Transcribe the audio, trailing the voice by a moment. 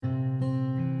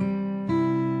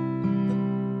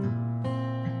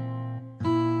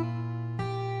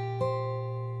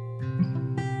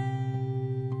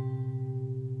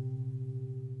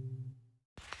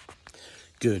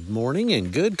Good morning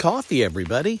and good coffee,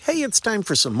 everybody. Hey, it's time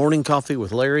for some morning coffee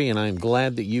with Larry, and I'm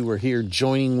glad that you are here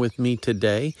joining with me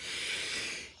today.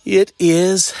 What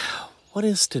is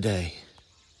today?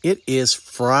 It is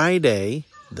Friday,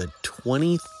 the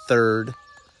 23rd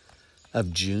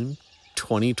of June,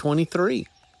 2023.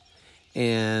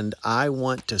 And I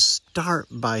want to start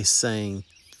by saying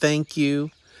thank you.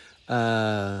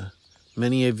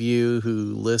 Many of you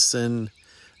who listen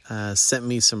sent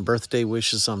me some birthday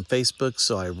wishes on Facebook,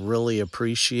 so I really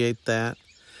appreciate that.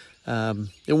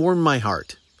 It warmed my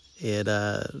heart. It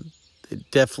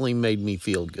definitely made me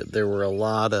feel good. There were a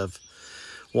lot of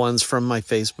ones from my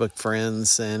Facebook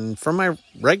friends and from my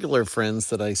regular friends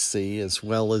that I see, as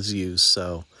well as you,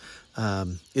 so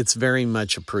it's very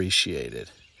much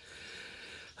appreciated.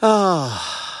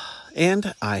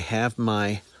 And I have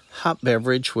my hot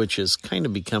beverage, which has kind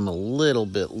of become a little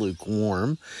bit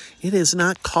lukewarm. It is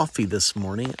not coffee this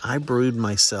morning. I brewed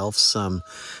myself some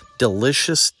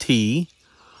delicious tea.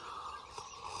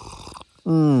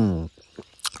 Herbal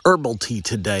tea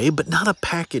today, but not a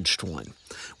packaged one.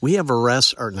 We have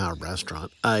there's an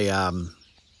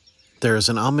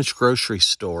Amish grocery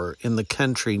store in the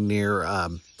country near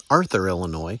Arthur,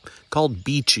 Illinois, called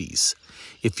Beachy's.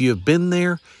 If you have been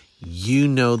there, you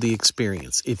know the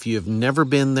experience. If you have never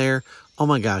been there, oh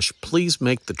my gosh, please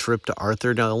make the trip to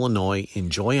Arthur, Illinois.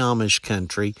 Enjoy Amish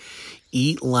country.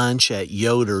 Eat lunch at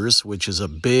Yoder's, which is a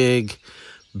big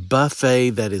buffet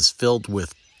that is filled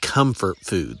with comfort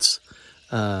foods.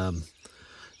 And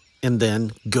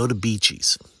then go to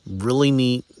Beachy's. Really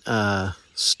neat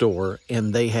store.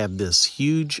 And they have this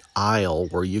huge aisle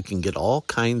where you can get all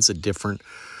kinds of different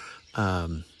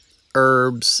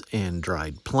herbs and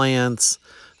dried plants.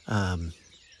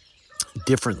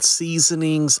 Different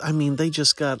seasonings. I mean, they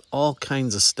just got all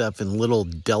kinds of stuff in little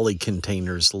deli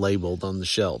containers labeled on the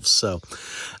shelves. So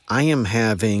I am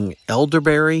having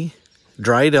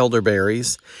dried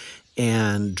elderberries,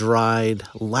 and dried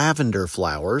lavender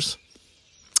flowers,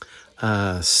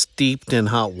 steeped in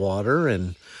hot water.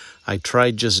 And I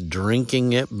tried just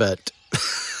drinking it, but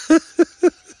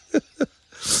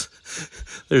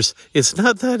it's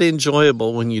not that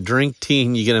enjoyable when you drink tea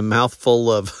and you get a mouthful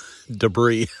of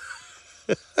debris.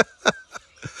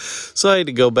 So I had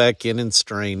to go back in and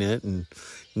strain it and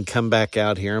come back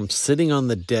out here. I'm sitting on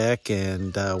the deck,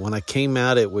 and when I came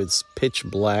out, it was pitch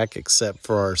black except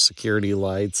for our security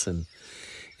lights. And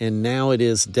now it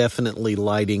is definitely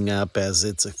lighting up as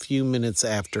it's a few minutes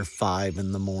after 5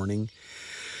 in the morning.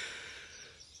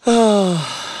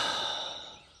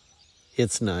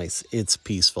 It's nice. It's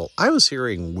peaceful. I was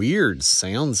hearing weird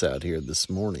sounds out here this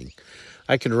morning.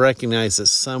 I could recognize that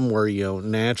some were,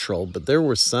 natural, but there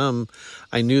were some,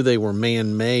 I knew they were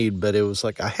man-made, but it was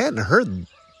like I hadn't heard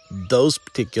those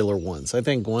particular ones. I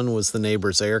think one was the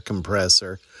neighbor's air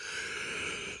compressor.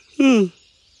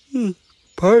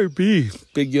 Pardon me.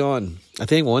 Big yawn. I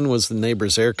think one was the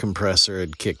neighbor's air compressor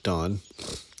had kicked on.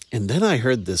 And then I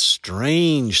heard this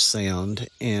strange sound,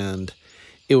 and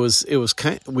it was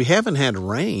we haven't had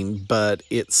rain, but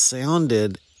it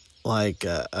sounded like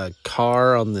a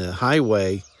car on the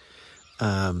highway,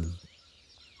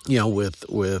 with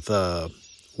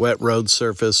wet road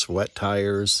surface, wet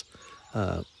tires.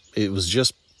 It was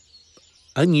just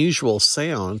unusual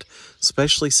sound,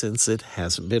 especially since it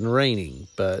hasn't been raining.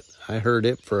 But I heard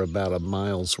it for about a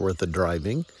mile's worth of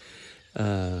driving,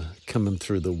 coming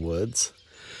through the woods.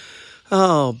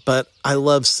 Oh, but I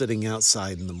love sitting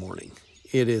outside in the morning.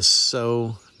 It is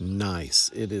so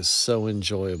nice. It is so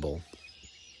enjoyable.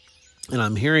 And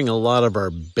I'm hearing a lot of our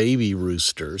baby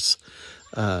roosters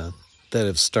that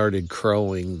have started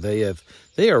crowing. They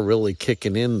are really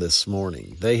kicking in this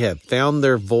morning. They have found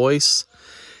their voice,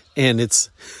 and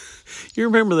you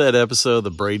remember that episode of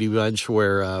the Brady Bunch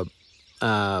where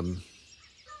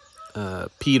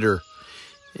Peter,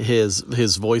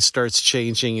 his voice starts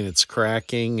changing and it's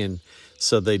cracking, and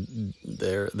so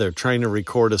they're trying to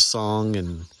record a song,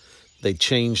 and they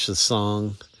change the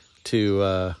song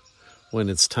to when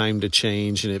it's time to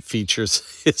change, and it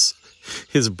features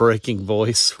his breaking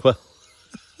voice. Well,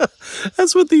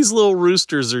 that's what these little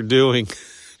roosters are doing.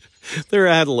 They're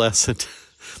adolescent.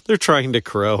 They're trying to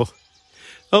crow.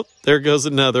 Oh, there goes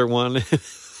another one.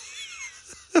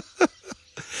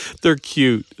 They're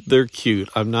cute. They're cute.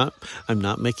 I'm not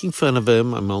making fun of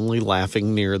them. I'm only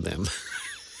laughing near them.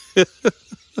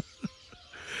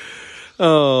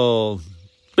 Oh,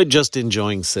 but just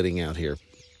enjoying sitting out here.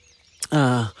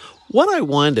 What I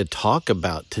wanted to talk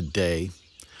about today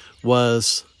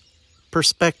was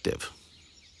perspective.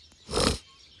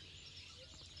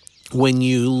 When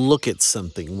you look at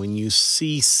something, when you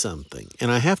see something, and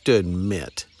I have to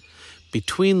admit,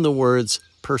 between the words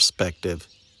perspective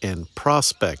and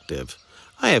prospective.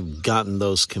 I have gotten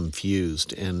those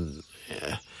confused, and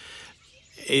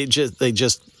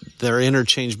they're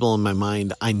interchangeable in my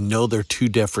mind. I know they're two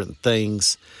different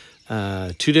things,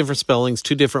 two different spellings,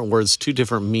 two different words, two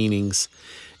different meanings.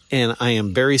 And I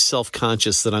am very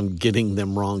self-conscious that I'm getting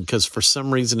them wrong because for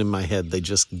some reason in my head, they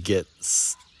just get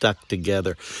stuck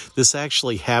together. This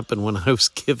actually happened when I was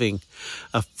giving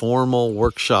a formal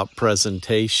workshop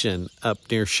presentation up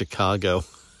near Chicago.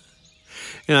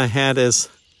 And I had as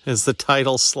the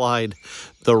title slide,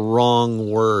 the wrong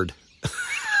word.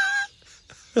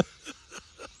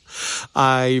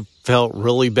 I felt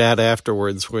really bad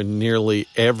afterwards when nearly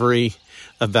every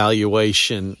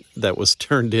evaluation that was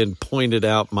turned in pointed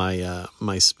out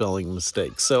my spelling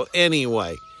mistakes. So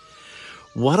anyway,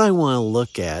 what I want to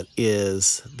look at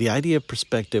is the idea of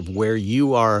perspective, where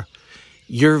you are,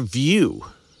 your view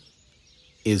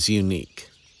is unique.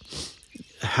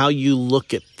 How you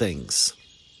look at things,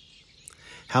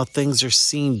 how things are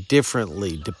seen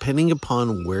differently depending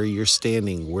upon where you're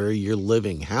standing, where you're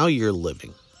living, how you're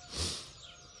living.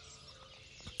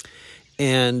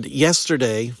 And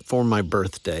yesterday, for my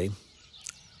birthday,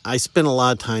 I spent a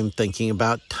lot of time, thinking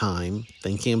about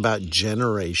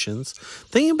generations,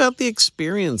 thinking about the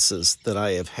experiences that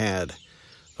I have had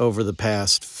over the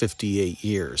past 58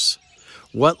 years,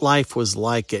 what life was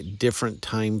like at different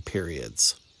time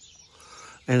periods,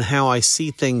 and how I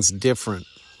see things different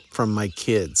from my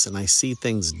kids, and I see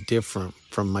things different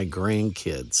from my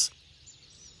grandkids.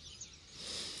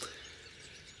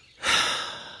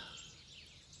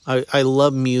 I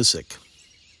love music,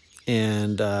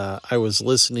 and I was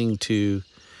listening to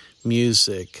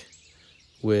music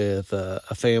with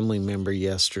a family member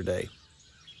yesterday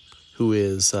who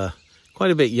is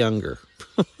quite a bit younger.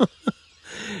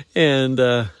 And,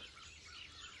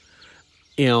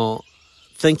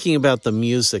 thinking about the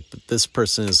music that this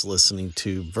person is listening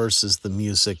to versus the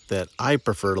music that I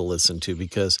prefer to listen to,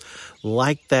 because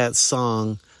like that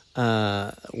song,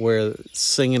 where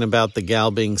singing about the gal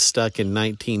being stuck in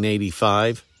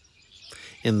 1985,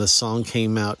 and the song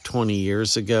came out 20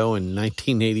 years ago, and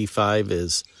 1985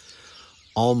 is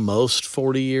almost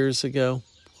 40 years ago.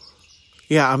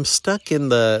 Yeah, I'm stuck in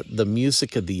the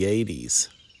music of the 80s.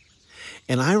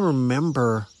 And I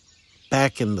remember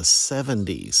back in the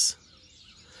 70s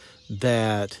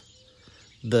that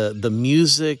the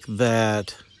music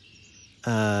that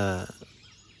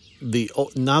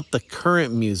not the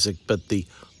current music, but the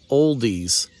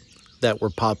oldies that were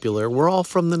popular were all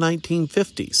from the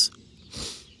 1950s.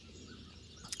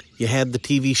 You had the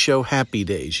TV show Happy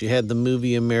Days. You had the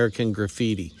movie American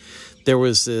Graffiti. There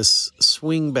was this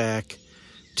swing back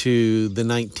to the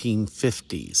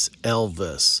 1950s.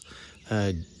 Elvis,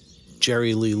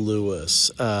 Jerry Lee Lewis,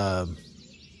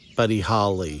 Buddy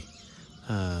Holly,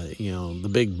 the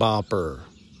Big Bopper,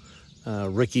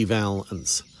 Ricky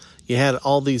Valens. You had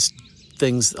all these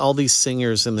things, all these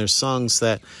singers and their songs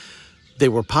that they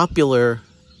were popular,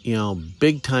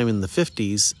 big time in the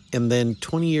 50s. And then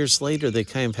 20 years later, they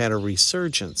kind of had a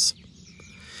resurgence.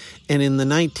 And in the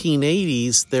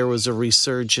 1980s, there was a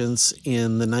resurgence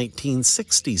in the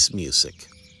 1960s music.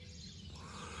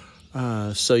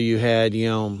 So you had,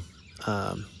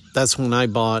 that's when I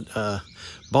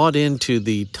bought into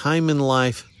the Time in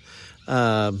Life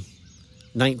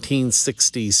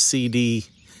 1960s CD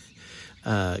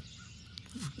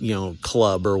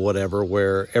club or whatever,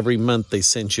 where every month they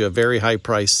sent you a very high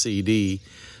price CD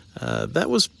that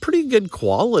was pretty good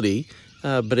quality,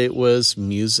 but it was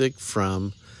music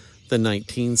from the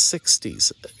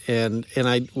 1960s. And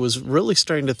I was really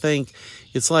starting to think,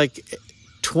 it's like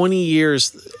 20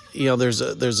 years, there's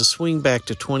a swing back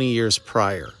to 20 years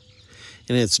prior,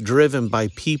 and it's driven by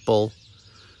people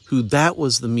who that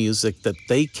was the music that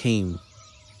they came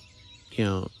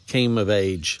of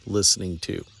age listening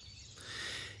to.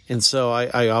 And so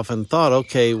I often thought,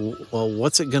 okay, well,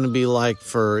 what's it going to be like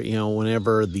for,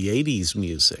 whenever the 80s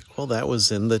music? Well, that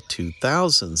was in the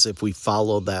 2000s if we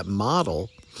follow that model.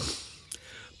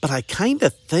 But I kind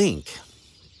of think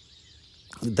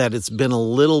that it's been a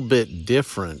little bit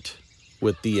different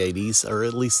with the 80s, or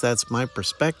at least that's my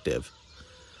perspective,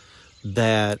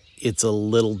 that it's a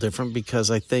little different, because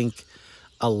I think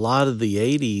a lot of the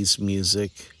 80s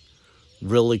music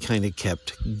really kind of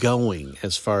kept going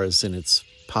as far as in its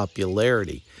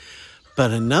popularity.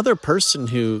 But another person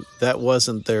who that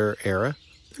wasn't their era,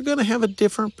 they're going to have a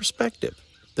different perspective.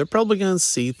 They're probably going to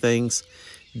see things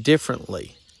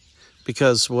differently,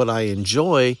 because what I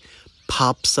enjoy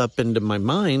pops up into my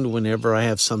mind whenever I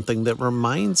have something that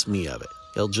reminds me of it.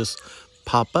 It'll just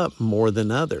pop up more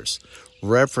than others.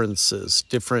 References,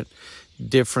 different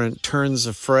turns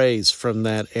of phrase from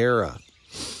that era.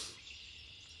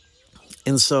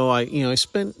 And so I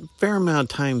spent a fair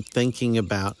amount of time thinking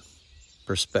about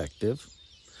perspective,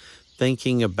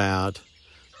 thinking about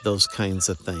those kinds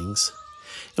of things,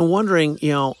 and wondering,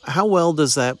 how well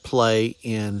does that play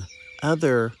in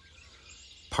other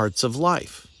parts of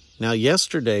life? Now,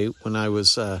 yesterday when I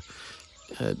was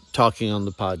talking on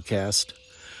the podcast,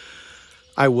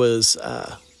 I was,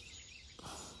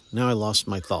 now I lost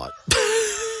my thought.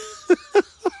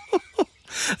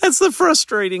 That's the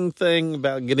frustrating thing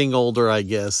about getting older, I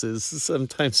guess, is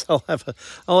sometimes I'll have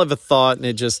a thought and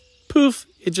it just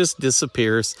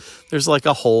disappears. There's like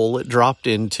a hole it dropped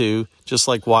into, just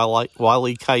like Wile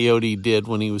E. Coyote did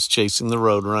when he was chasing the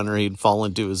Roadrunner. He'd fall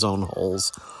into his own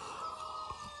holes.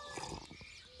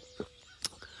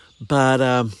 But,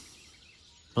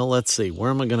 well, let's see. Where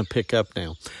am I going to pick up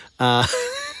now?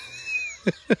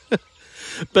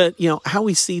 But, how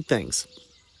we see things.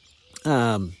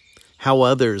 How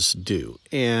others do.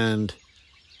 And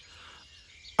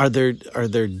are there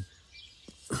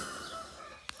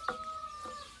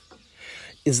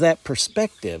is that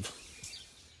perspective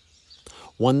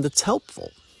one that's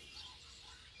helpful?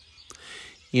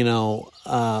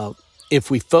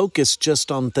 If we focus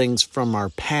just on things from our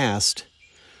past,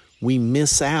 we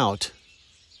miss out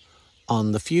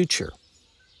on the future.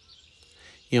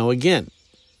 Again,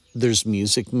 there's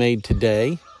music made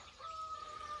today.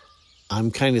 I'm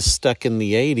kind of stuck in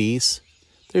the 80s.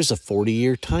 There's a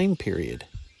 40-year time period.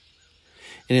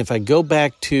 And if I go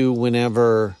back to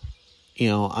whenever,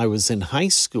 I was in high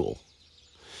school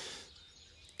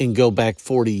and go back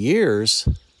 40 years,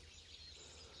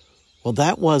 well,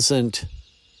 that wasn't,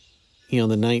 the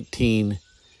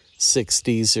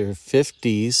 1960s or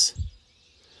 50s.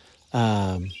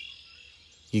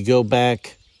 You go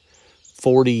back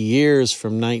 40 years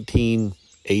from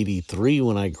 1983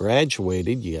 when I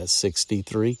graduated, you got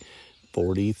 63,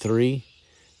 43,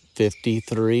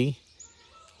 53.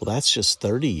 Well, that's just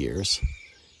 30 years.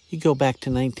 You go back to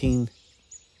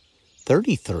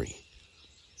 1933.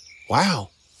 Wow.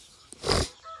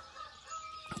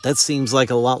 That seems like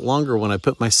a lot longer when I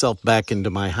put myself back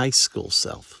into my high school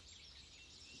self.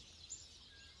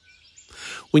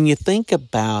 When you think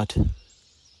about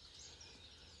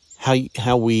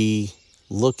how we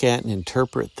look at and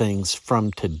interpret things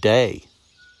from today,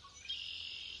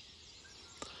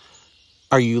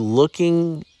 are you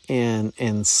looking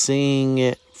and seeing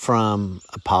it from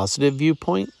a positive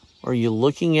viewpoint, or are you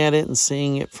looking at it and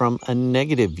seeing it from a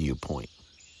negative viewpoint?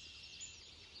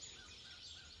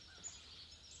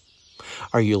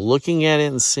 Are you looking at it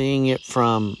and seeing it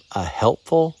from a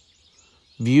helpful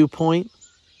viewpoint?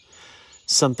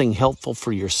 Something helpful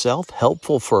for yourself,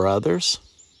 helpful for others?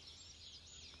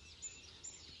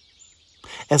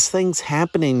 As things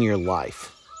happen in your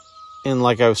life, and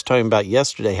like I was talking about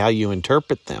yesterday, how you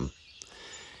interpret them,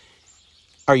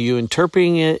 are you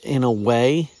interpreting it in a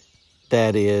way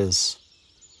that is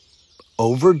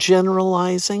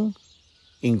overgeneralizing,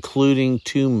 including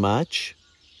too much?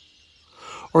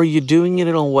 Or are you doing it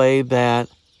in a way that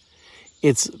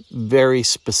it's very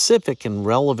specific and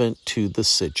relevant to the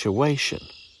situation?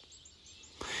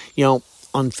 On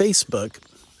Facebook,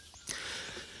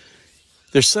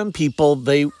 there's some people,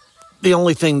 the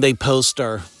only thing they post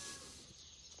are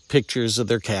pictures of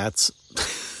their cats.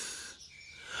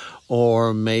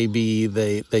 Or maybe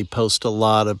they post a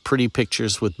lot of pretty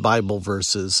pictures with Bible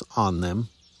verses on them.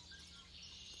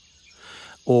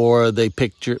 Or they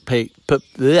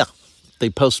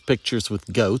post pictures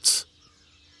with goats,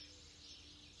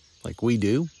 like we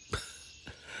do.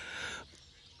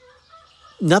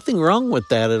 Nothing wrong with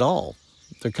that at all.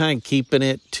 They're kind of keeping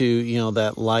it to,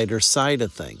 that lighter side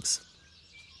of things.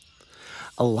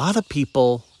 A lot of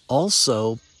people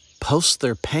also post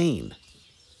their pain,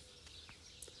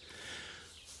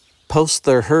 post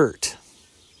their hurt.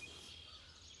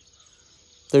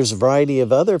 There's a variety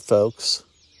of other folks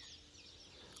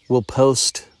will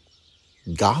post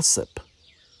gossip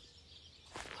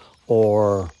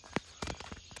or,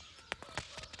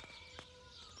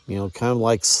 kind of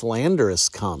like slanderous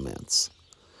comments.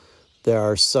 There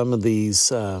are some of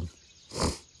these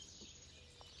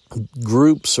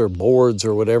groups or boards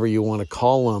or whatever you want to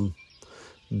call them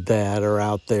that are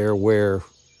out there where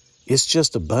it's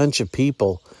just a bunch of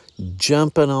people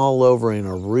jumping all over in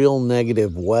a real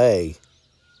negative way.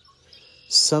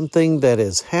 Something that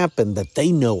has happened that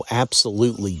they know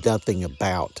absolutely nothing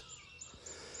about.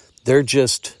 They're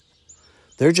just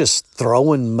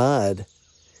throwing mud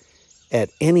at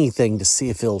anything to see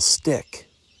if it'll stick.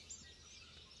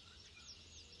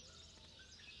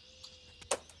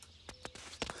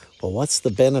 Well, what's the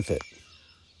benefit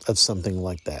of something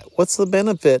like that? What's the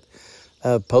benefit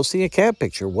of posting a cat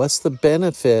picture? What's the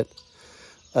benefit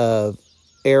of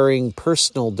airing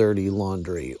personal dirty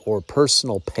laundry or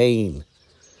personal pain.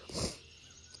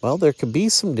 Well, there could be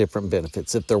some different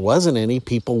benefits. If there wasn't any,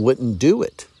 people wouldn't do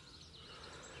it.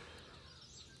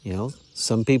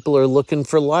 Some people are looking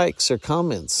for likes or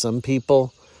comments. Some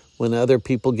people, when other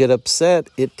people get upset,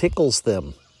 it tickles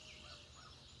them.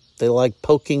 They like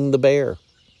poking the bear.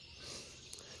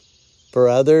 For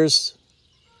others,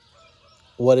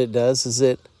 what it does is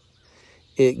it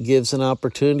gives an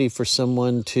opportunity for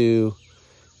someone to,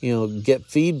 get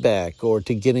feedback or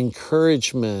to get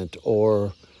encouragement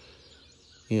or,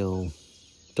 don't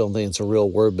think it's a real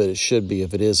word, but it should be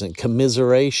if it isn't.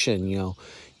 Commiseration,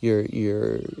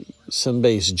 you're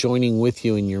somebody's joining with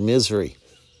you in your misery.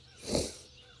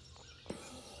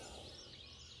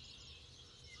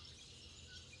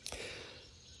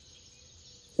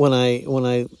 When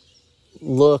I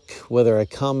look, whether I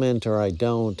comment or I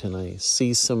don't, and I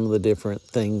see some of the different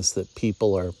things that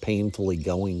people are painfully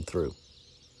going through,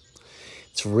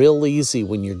 it's real easy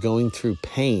when you're going through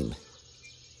pain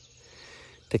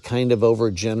to kind of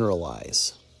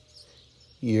overgeneralize.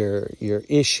 Your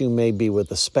issue may be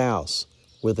with a spouse,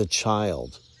 with a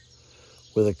child,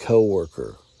 with a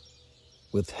coworker,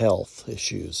 with health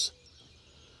issues,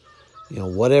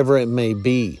 whatever it may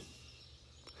be.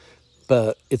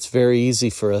 But it's very easy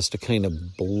for us to kind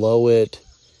of blow it,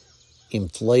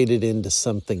 inflate it into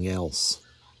something else,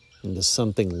 into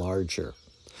something larger.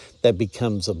 That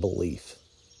becomes a belief.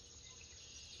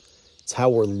 It's how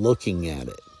we're looking at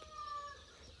it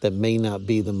that may not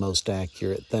be the most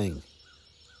accurate thing.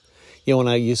 When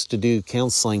I used to do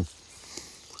counseling,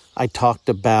 I talked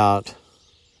about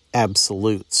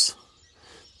absolutes.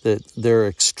 That there are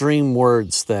extreme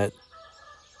words that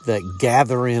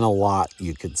gather in a lot,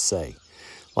 you could say.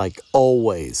 Like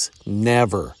always,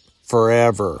 never,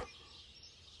 forever,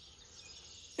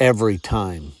 every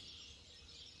time.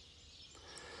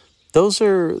 Those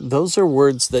are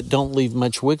words that don't leave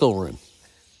much wiggle room.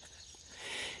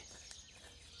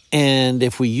 And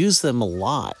if we use them a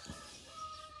lot,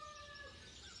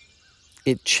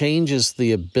 it changes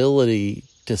the ability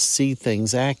to see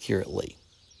things accurately.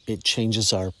 It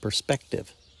changes our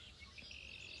perspective.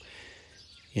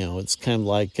 It's kind of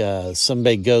like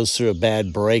somebody goes through a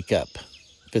bad breakup.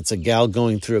 If it's a gal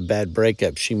going through a bad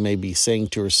breakup, she may be saying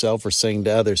to herself or saying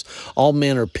to others, all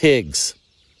men are pigs.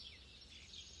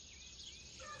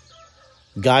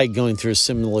 Guy going through a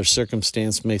similar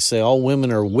circumstance may say, all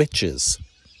women are witches.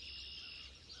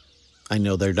 I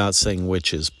know they're not saying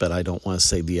witches, but I don't want to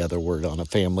say the other word on a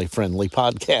family-friendly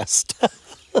podcast.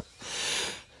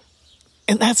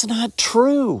 And that's not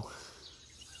true.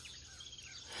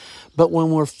 But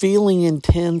when we're feeling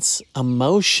intense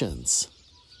emotions,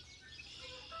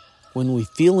 what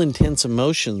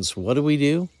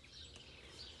do?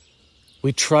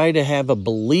 We try to have a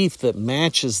belief that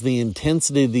matches the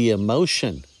intensity of the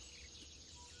emotion.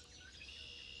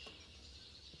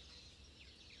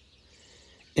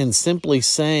 And simply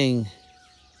saying,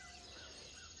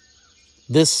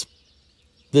 this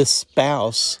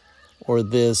spouse or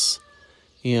this,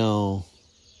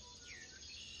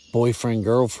 boyfriend,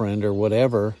 girlfriend, or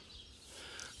whatever,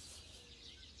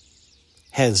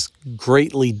 has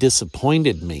greatly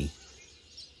disappointed me.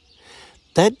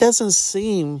 That doesn't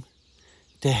seem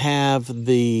to have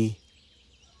the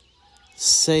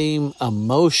same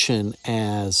emotion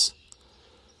as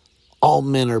all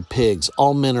men are pigs,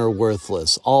 all men are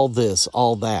worthless, all this,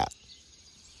 all that.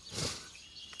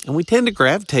 And we tend to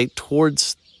gravitate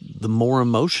towards the more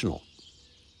emotional.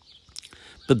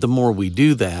 But the more we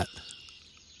do that,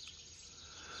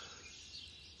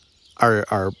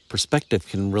 our perspective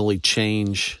can really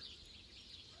change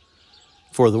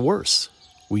for the worse.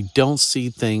 We don't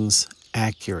see things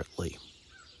accurately.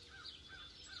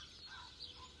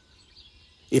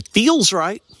 It feels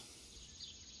right.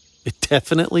 It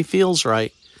definitely feels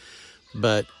right.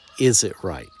 But is it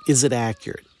right? Is it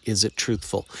accurate? Is it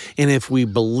truthful? And if we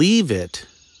believe it,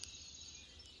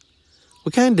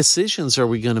 what kind of decisions are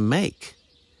we going to make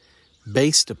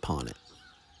based upon it?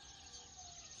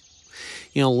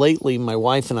 Lately, my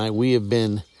wife and I, we have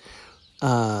been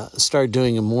started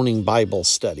doing a morning Bible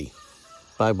study,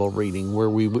 Bible reading, where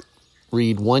we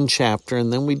read one chapter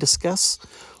and then we discuss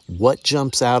what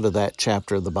jumps out of that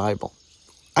chapter of the Bible.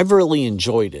 I've really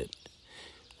enjoyed it.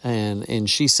 And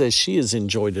she says she has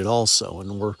enjoyed it also.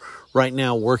 And we're right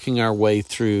now working our way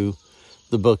through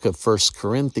the book of 1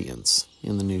 Corinthians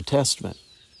in the New Testament.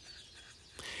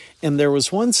 And there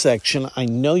was one section I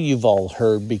know you've all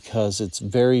heard because it's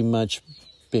very much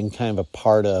been kind of a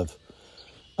part of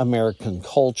American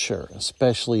culture,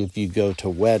 especially if you go to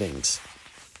weddings.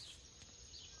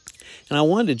 And I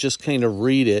wanted to just kind of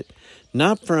read it,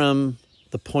 not from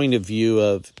the point of view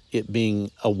of it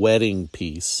being a wedding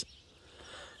piece.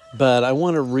 But I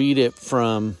want to read it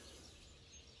from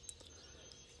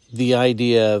the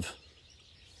idea of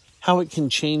how it can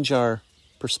change our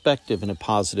perspective in a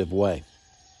positive way.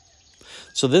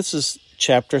 So this is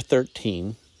chapter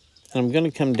 13, and I'm going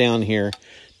to come down here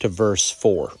to verse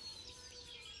 4.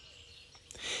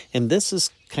 And this is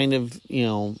kind of,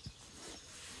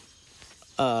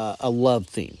 a love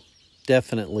theme.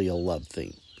 Definitely a love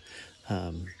theme.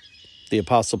 The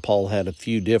Apostle Paul had a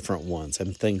few different ones.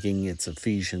 I'm thinking it's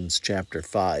Ephesians chapter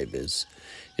 5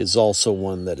 is also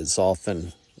one that is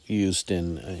often used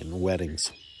in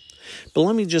weddings. But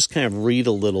let me just kind of read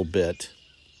a little bit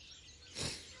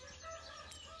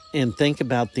and think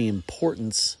about the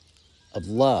importance of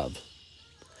love.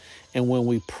 And when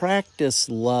we practice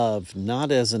love,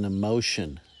 not as an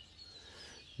emotion,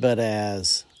 but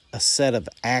as a set of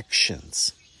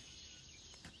actions,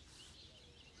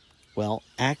 well,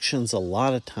 actions a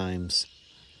lot of times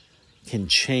can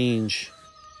change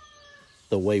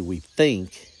the way we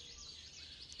think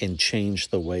and change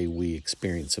the way we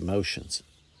experience emotions.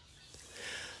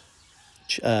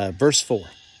 Verse 4,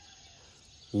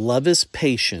 love is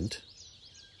patient,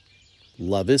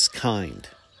 love is kind.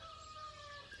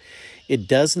 It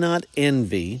does not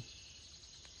envy,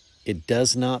 it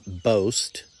does not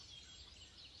boast,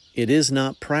 it is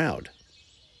not proud.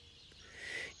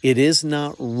 It is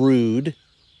not rude,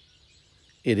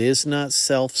 it is not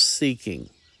self-seeking.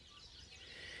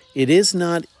 It is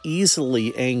not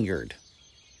easily angered.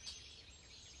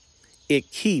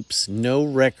 It keeps no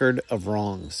record of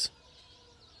wrongs.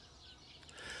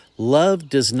 Love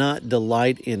does not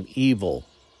delight in evil,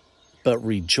 but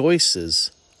rejoices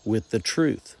with the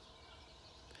truth.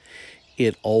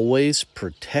 It always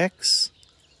protects,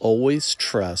 always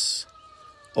trusts,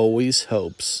 always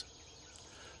hopes,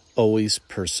 always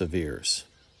perseveres.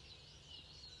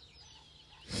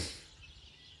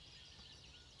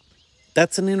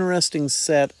 That's an interesting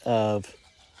set of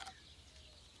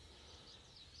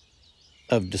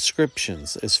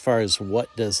descriptions as far as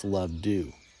what does love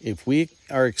do. If we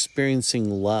are experiencing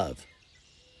love,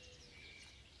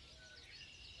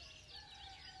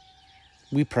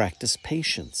 we practice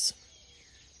patience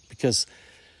because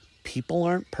people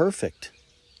aren't perfect.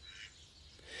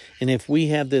 And if we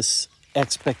have this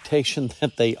expectation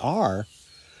that they are,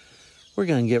 we're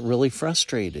going to get really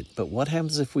frustrated. But what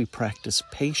happens if we practice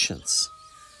patience?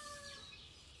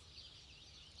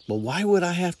 Well, why would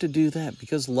I have to do that?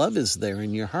 Because love is there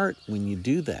in your heart when you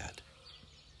do that.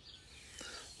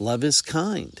 Love is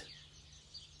kind.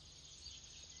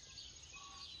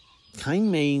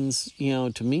 Kind means,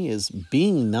 to me, is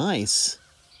being nice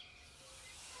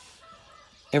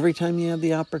every time you have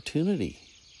the opportunity.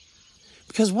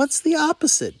 Because what's the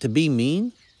opposite? To be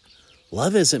mean?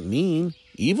 Love isn't mean.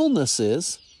 Evilness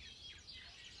is.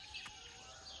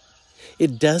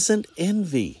 It doesn't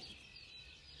envy.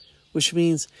 Which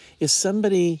means if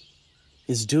somebody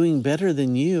is doing better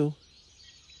than you,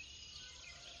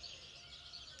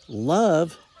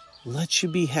 love lets you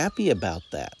be happy about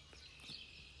that.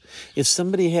 If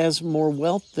somebody has more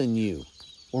wealth than you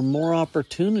or more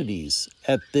opportunities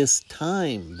at this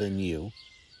time than you,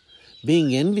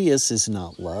 being envious is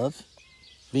not love.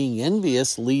 Being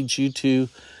envious leads you to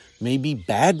maybe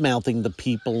bad-mouthing the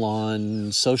people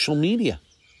on social media.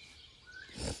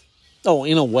 Oh,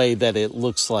 in a way that it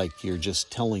looks like you're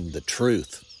just telling the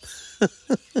truth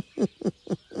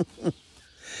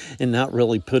and not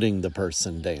really putting the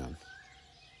person down.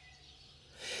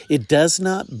 It does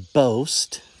not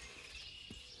boast.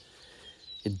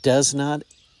 It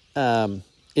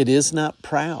is not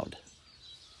proud.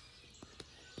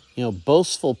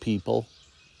 Boastful people,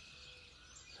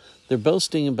 they're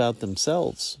boasting about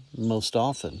themselves most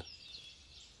often.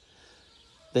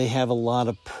 They have a lot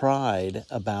of pride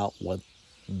about what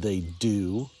they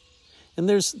do. And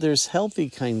there's healthy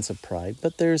kinds of pride,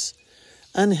 but there's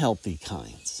unhealthy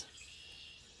kinds.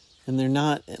 And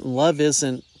love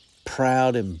isn't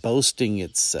proud and boasting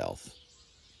itself.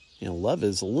 Love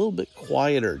is a little bit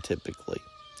quieter typically.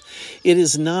 It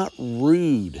is not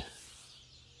rude.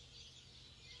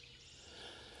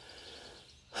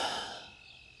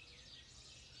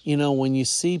 When you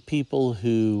see people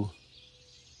who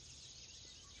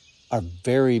are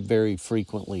very, very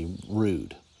frequently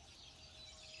rude,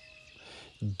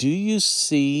 do you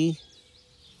see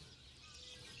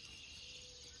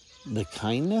the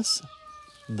kindness,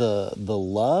 the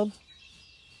love,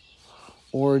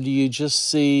 or do you just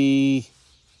see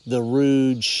the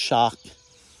rude shock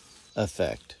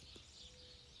effect?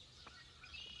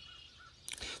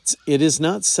 It is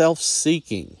not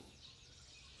self-seeking.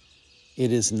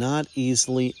 It is not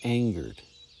easily angered.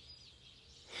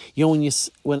 When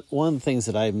one of the things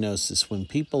that I've noticed is when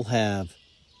people have,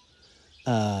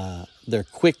 they're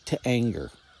quick to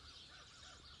anger.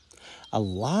 A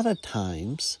lot of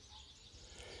times,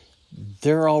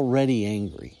 they're already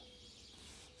angry.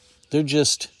 They're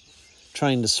just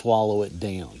trying to swallow it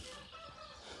down.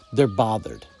 They're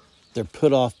bothered. They're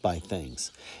put off by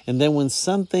things. And then when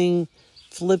something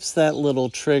flips that little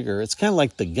trigger, it's kind of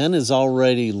like the gun is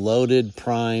already loaded,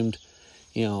 primed,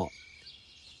 the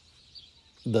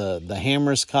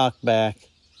hammer's cocked back.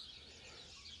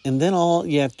 And then all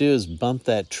you have to do is bump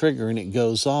that trigger and it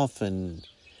goes off, and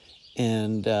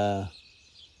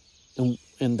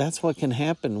that's what can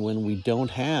happen when we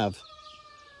don't have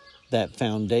that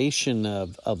foundation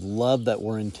of love that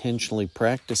we're intentionally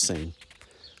practicing.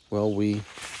 Well, we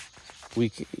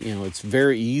it's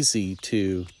very easy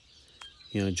to,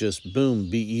 just boom,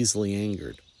 be easily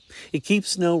angered. It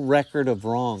keeps no record of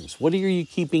wrongs. What are you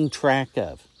keeping track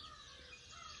of?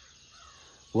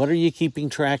 What are you keeping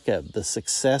track of? The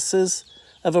successes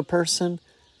of a person?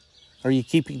 Or are you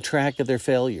keeping track of their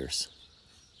failures?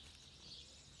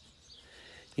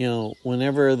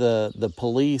 Whenever the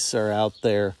police are out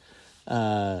there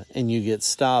and you get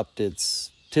stopped,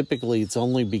 it's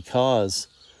only because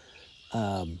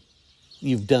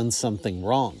you've done something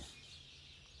wrong.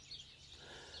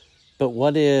 But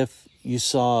what if you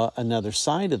saw another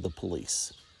side of the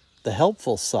police, the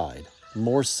helpful side,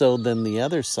 more so than the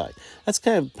other side? That's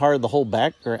kind of part of the whole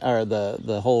background, or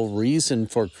the whole reason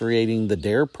for creating the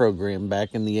DARE program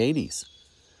back in the 80s.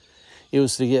 It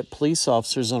was to get police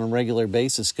officers on a regular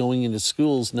basis going into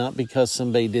schools, not because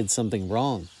somebody did something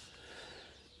wrong,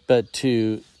 but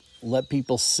to let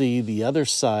people see the other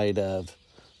side of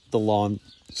the law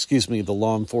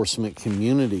enforcement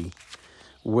community,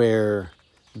 where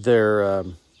they're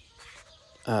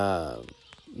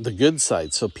the good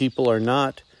side. So people are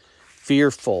not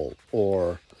fearful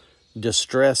or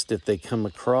distressed if they come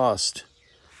across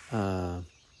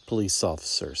police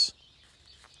officers.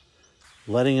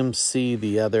 Letting them see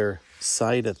the other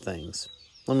side of things.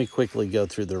 Let me quickly go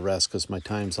through the rest because my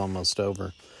time's almost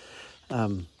over.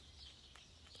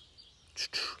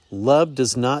 Love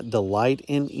does not delight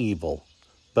in evil,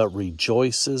 but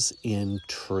rejoices in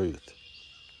truth.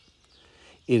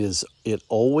 It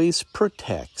always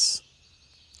protects,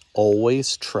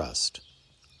 always trusts,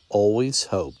 always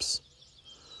hopes,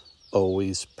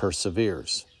 always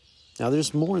perseveres. Now,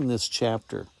 there's more in this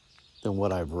chapter than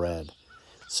what I've read.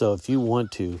 So if you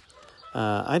want to,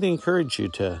 I'd encourage you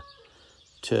to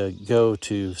go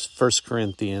to 1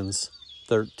 Corinthians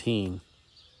 13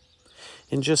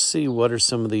 and just see what are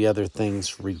some of the other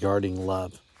things regarding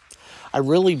love. I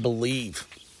really believe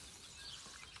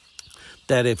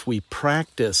that if we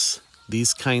practice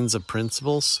these kinds of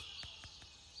principles,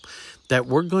 that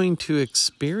we're going to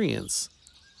experience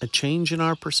a change in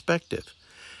our perspective.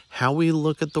 How we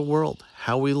look at the world,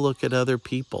 how we look at other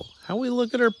people, how we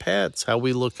look at our pets, how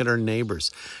we look at our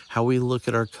neighbors, how we look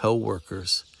at our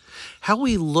coworkers, how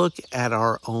we look at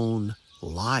our own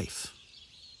life.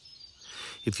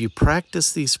 If you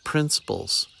practice these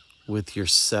principles with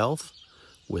yourself,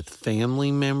 with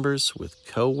family members, with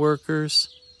coworkers,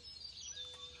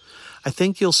 I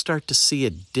think you'll start to see a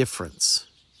difference.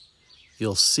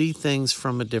 You'll see things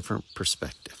from a different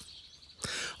perspective.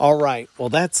 All right, well,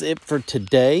 that's it for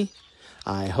today.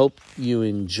 I hope you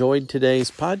enjoyed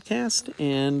today's podcast,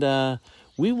 and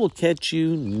we will catch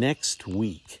you next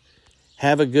week.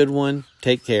 Have a good one.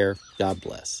 Take care. God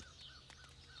bless.